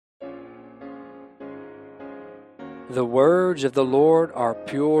The words of the Lord are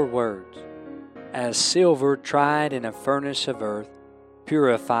pure words, as silver tried in a furnace of earth,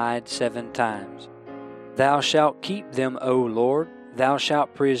 purified 7 times. Thou shalt keep them, O Lord, thou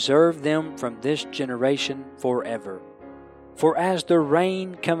shalt preserve them from this generation forever. For as the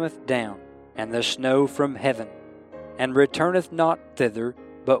rain cometh down, and the snow from heaven, and returneth not thither,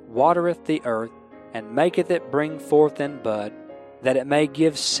 but watereth the earth, and maketh it bring forth and bud, that it may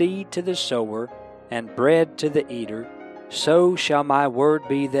give seed to the sower, and bread to the eater, so shall my word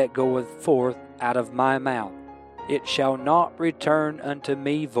be that goeth forth out of my mouth. It shall not return unto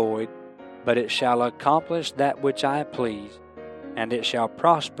me void, but it shall accomplish that which I please, and it shall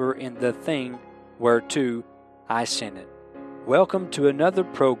prosper in the thing whereto I sent it. Welcome to another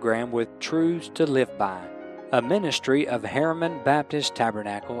program with Truths to Live By, a ministry of Harriman Baptist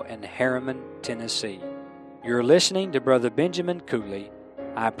Tabernacle in Harriman, Tennessee. You're listening to Brother Benjamin Cooley.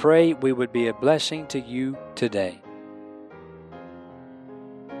 I pray we would be a blessing to you today.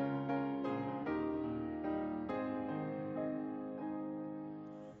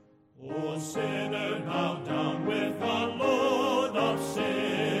 O sinner, now down with the load of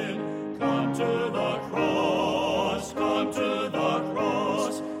sin, come to the cross, come to the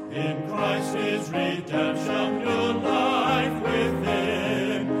cross. In Christ is redemption, new life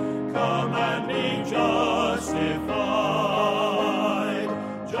within. Come and be justified,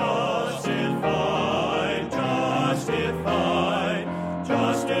 justified, justified,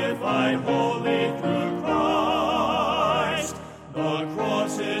 justified wholly through Christ. The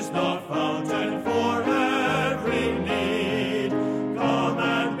cross is the fountain for every need. Come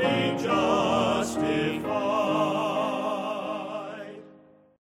and be justified.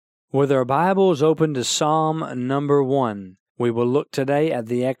 With our Bibles open to Psalm number 1, we will look today at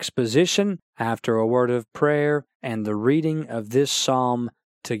the exposition after a word of prayer and the reading of this psalm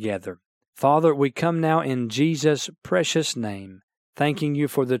together. Father, we come now in Jesus' precious name, thanking you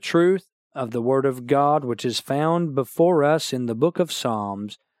for the truth of the Word of God which is found before us in the book of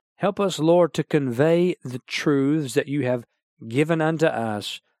Psalms. Help us, Lord, to convey the truths that you have given unto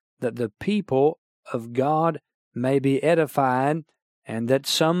us, that the people of God may be edified, and that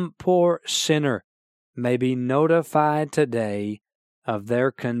some poor sinner may be notified today of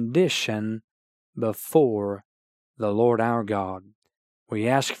their condition before the Lord our God. We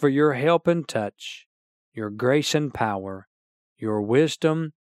ask for your help and touch, your grace and power, your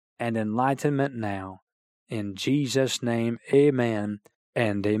wisdom and enlightenment now. In Jesus' name, amen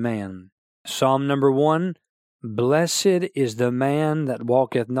and amen. Psalm number 1, Blessed is the man that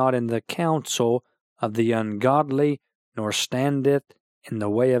walketh not in the counsel of the ungodly, nor standeth in the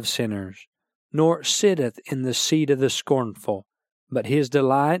way of sinners, nor sitteth in the seat of the scornful. But his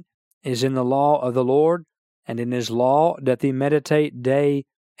delight is in the law of the Lord, and in his law doth he meditate day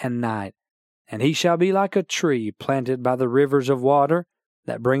and night. And he shall be like a tree planted by the rivers of water,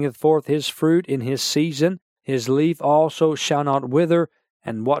 that bringeth forth his fruit in his season. His leaf also shall not wither,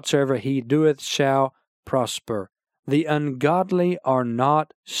 and whatsoever he doeth shall prosper. The ungodly are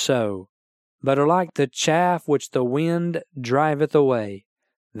not so, but are like the chaff which the wind driveth away.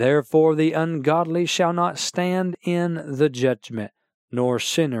 Therefore the ungodly shall not stand in the judgment, nor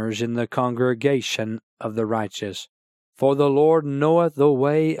sinners in the congregation of the righteous. For the Lord knoweth the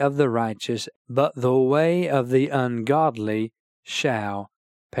way of the righteous, but the way of the ungodly shall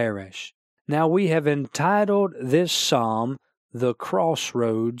perish. Now we have entitled this psalm, The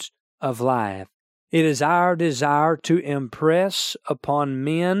Crossroads of Life. It is our desire to impress upon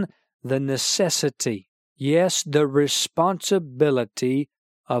men the necessity, yes, the responsibility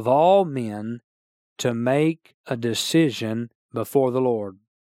of all men to make a decision before the Lord.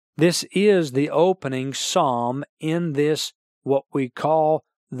 This is the opening psalm in this, what we call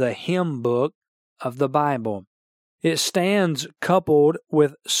the hymn book of the Bible. It stands coupled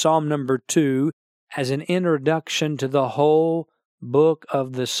with Psalm number 2 as an introduction to the whole book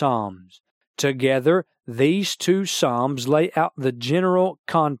of the Psalms. Together, these two psalms lay out the general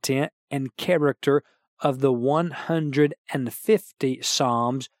content and character of the 150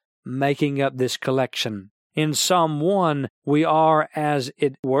 psalms making up this collection. In Psalm 1, we are, as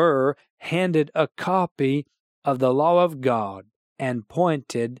it were, handed a copy of the law of God and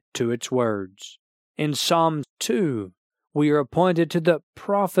pointed to its words. In Psalm 2, we are pointed to the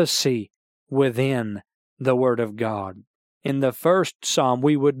prophecy within the Word of God. In the first psalm,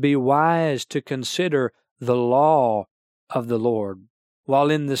 we would be wise to consider the law of the Lord, while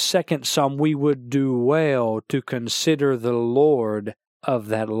in the second psalm, we would do well to consider the Lord of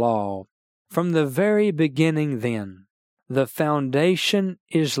that law. From the very beginning, then, the foundation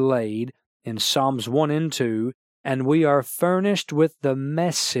is laid in Psalms 1 and 2, and we are furnished with the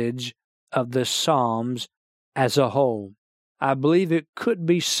message of the Psalms as a whole. I believe it could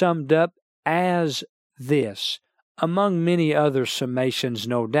be summed up as this, among many other summations,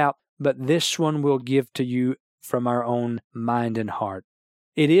 no doubt, but this one we'll give to you from our own mind and heart.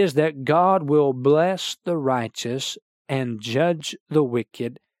 It is that God will bless the righteous and judge the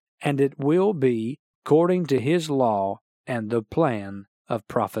wicked, and it will be according to His law and the plan of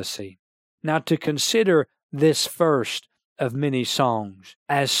prophecy. Now, to consider this first of many songs,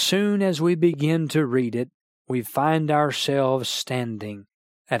 as soon as we begin to read it, we find ourselves standing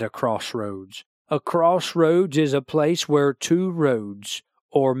at a crossroads. A crossroads is a place where two roads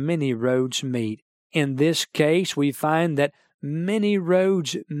or many roads meet. In this case, we find that many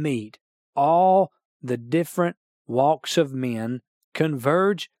roads meet. All the different walks of men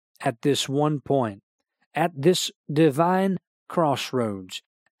converge at this one point, at this divine crossroads,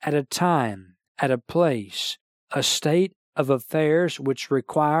 at a time, at a place, a state of affairs which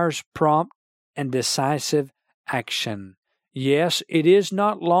requires prompt and decisive action. Yes, it is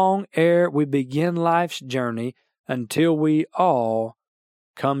not long ere we begin life's journey until we all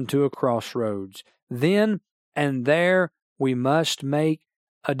come to a crossroads. Then and there we must make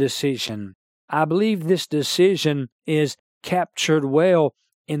a decision. I believe this decision is captured well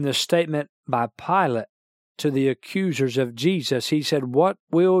in the statement by Pilate to the accusers of Jesus. He said, "What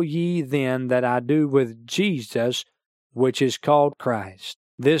will ye then that I do with Jesus, which is called Christ?"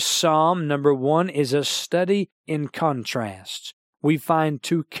 This Psalm, number 1, is a study in contrasts. We find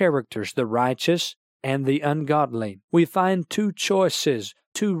two characters, the righteous and the ungodly. We find two choices,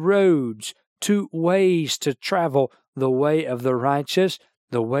 two roads, two ways to travel, the way of the righteous,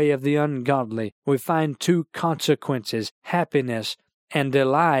 the way of the ungodly. We find two consequences, happiness and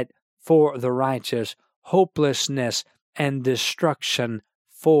delight for the righteous, hopelessness and destruction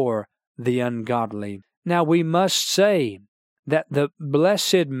for the ungodly. Now we must say that the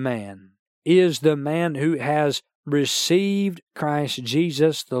blessed man is the man who has received Christ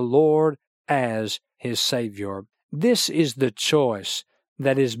Jesus the Lord as his Savior. This is the choice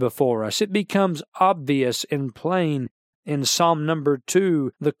that is before us. It becomes obvious and plain in Psalm number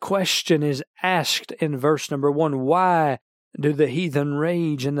 2. The question is asked in verse number 1, why do the heathen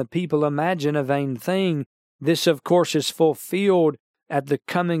rage and the people imagine a vain thing? This, of course, is fulfilled at the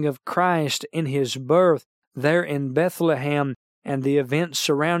coming of Christ in His birth there in Bethlehem and the events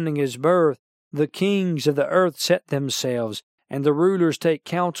surrounding His birth. The kings of the earth set themselves, and the rulers take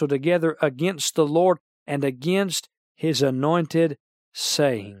counsel together against the Lord and against His anointed,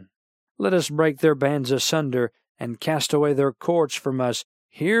 saying, "Let us break their bands asunder and cast away their cords from us."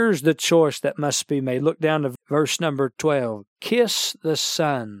 Here's the choice that must be made. Look down to verse number 12. "Kiss the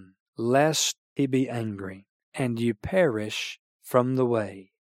Son, lest He be angry, and ye perish from the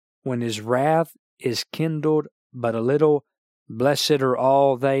way. When His wrath is kindled but a little, blessed are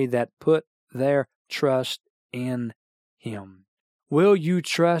all they that put their trust in Him." Will you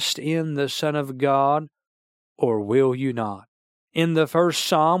trust in the Son of God, or will you not? In the first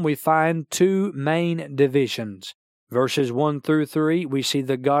psalm, we find two main divisions. Verses 1 through 3, we see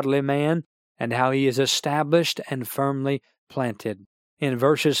the godly man and how he is established and firmly planted. In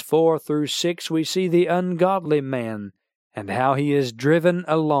verses 4 through 6, we see the ungodly man and how he is driven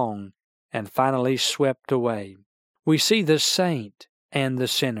along and finally swept away. We see the saint and the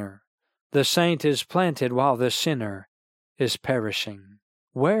sinner. The saint is planted while the sinner is perishing.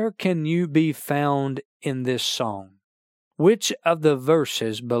 Where can you be found in this song? Which of the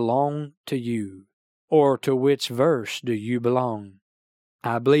verses belong to you? Or to which verse do you belong?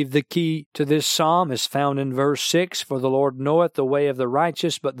 I believe the key to this psalm is found in verse 6, "For the Lord knoweth the way of the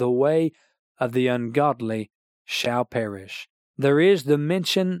righteous, but the way of the ungodly shall perish." There is the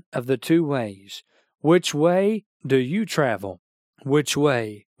mention of the two ways. Which way do you travel? Which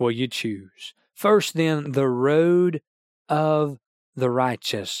way will you choose? First, then, the road of the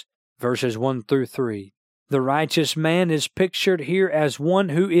righteous, verses 1 through 3. The righteous man is pictured here as one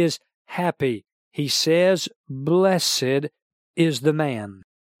who is happy. He says, "Blessed is the man,"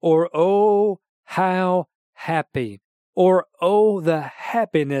 or "Oh, how happy," or "Oh, the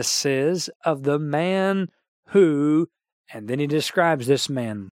happinesses of the man who," and then he describes this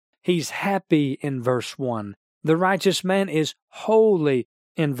man. He's happy in verse 1. The righteous man is holy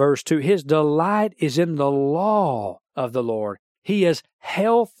in verse 2. His delight is in the law of the Lord. He is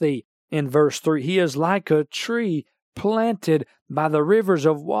healthy in verse 3. He is like a tree planted by the rivers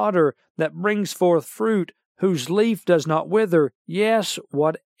of water that brings forth fruit, whose leaf does not wither. Yes,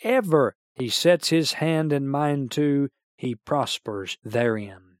 whatever he sets his hand and mind to, he prospers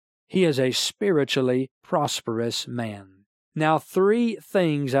therein. He is a spiritually prosperous man. Now, 3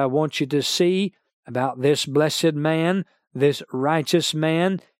 things I want you to see about this blessed man, this righteous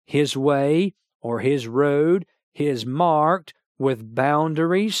man, his way, or his road is marked with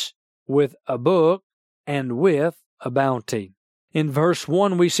boundaries, with a book, and with a bounty. In verse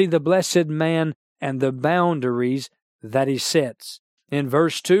 1, we see the blessed man and the boundaries that he sets. In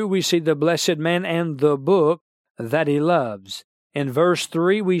verse 2, we see the blessed man and the book that he loves. In verse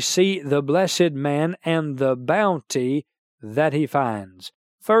 3, we see the blessed man and the bounty that he finds.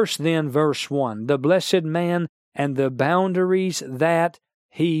 First then, verse 1, the blessed man and the boundaries that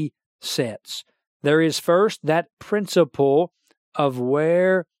he sets. There is first that principle of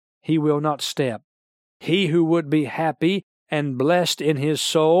where he will not step. He who would be happy and blessed in his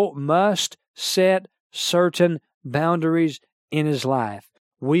soul must set certain boundaries in his life.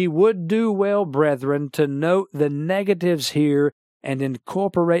 We would do well, brethren, to note the negatives here and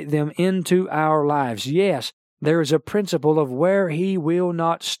incorporate them into our lives. Yes, there is a principle of where he will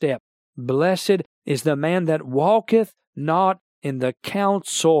not step. Blessed is the man that walketh not in the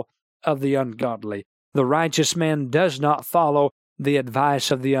counsel of the ungodly. The righteous man does not follow the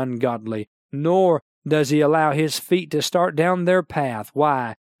advice of the ungodly, nor does he allow his feet to start down their path.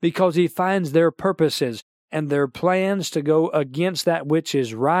 Why? Because he finds their purposes and their plans to go against that which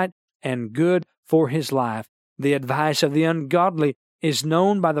is right and good for his life. The advice of the ungodly is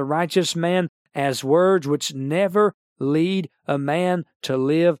known by the righteous man as words which never lead a man to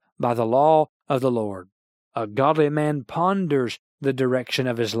live by the law of the Lord. A godly man ponders the direction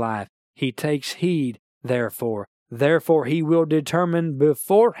of his life. He takes heed, therefore. Therefore he will determine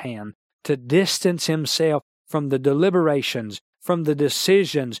beforehand to distance himself from the deliberations, from the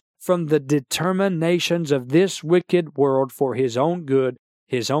decisions, from the determinations of this wicked world for his own good,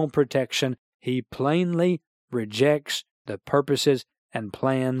 his own protection. He plainly rejects the purposes and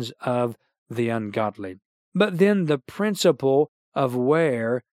plans of the ungodly. But then the principle of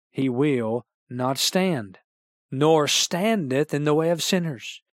where he will not stand, nor standeth in the way of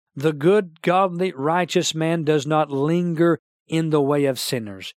sinners. The good, godly, righteous man does not linger in the way of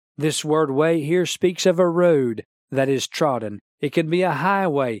sinners. This word way here speaks of a road that is trodden. It can be a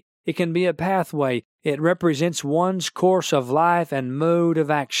highway. It can be a pathway. It represents one's course of life and mode of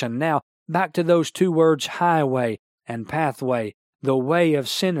action. Now, back to those two words, highway and pathway. The way of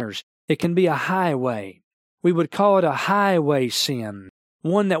sinners. It can be a highway. We would call it a highway sin,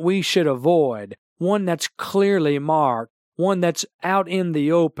 one that we should avoid, one that's clearly marked, one that's out in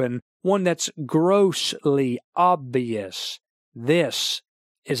the open, one that's grossly obvious. This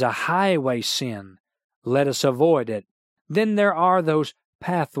is a highway sin. Let us avoid it. Then there are those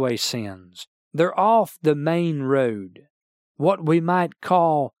pathway sins. They're off the main road, what we might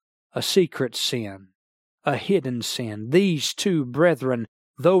call a secret sin, a hidden sin. These two, brethren,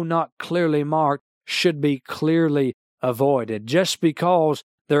 though not clearly marked, should be clearly avoided. Just because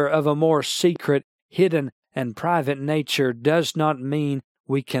they're of a more secret, hidden, and private nature does not mean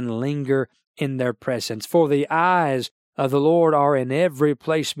we can linger in their presence. For the eyes of the Lord are in every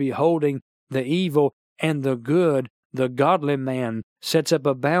place, beholding the evil and the good. The godly man sets up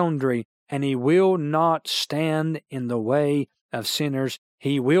a boundary, and he will not stand in the way of sinners.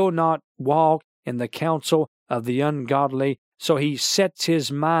 He will not walk in the counsel of the ungodly. So he sets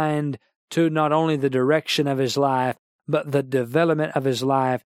his mind to not only the direction of his life, but the development of his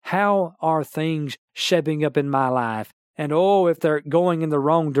life. How are things shaping up in my life? And if they're going in the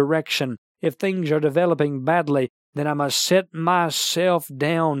wrong direction, if things are developing badly, then I must set myself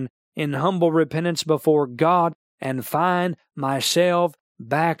down in humble repentance before God and find myself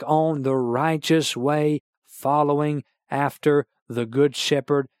back on the righteous way, following after the Good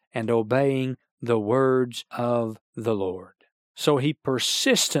Shepherd and obeying the words of the Lord. So he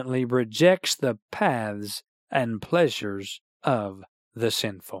persistently rejects the paths and pleasures of the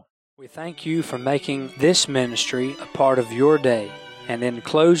sinful. We thank you for making this ministry a part of your day. And in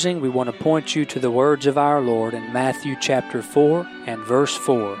closing, we want to point you to the words of our Lord in Matthew chapter 4 and verse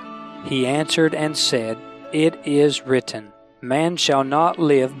 4. He answered and said, "It is written, Man shall not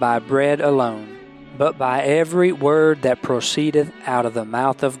live by bread alone, but by every word that proceedeth out of the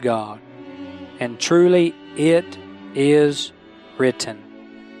mouth of God. And truly it is written."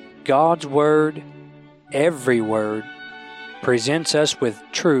 God's word, every word, presents us with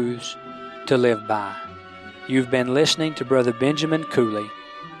truths to live by. You've been listening to Brother Benjamin Cooley.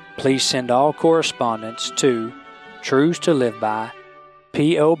 Please send all correspondence to Truths to Live By,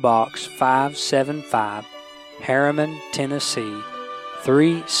 P.O. Box 575, Harriman, Tennessee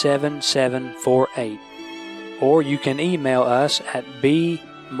 37748. Or you can email us at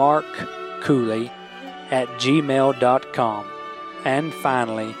bmarkcooley@gmail.com. And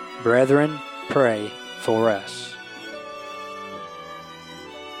finally, brethren, pray for us.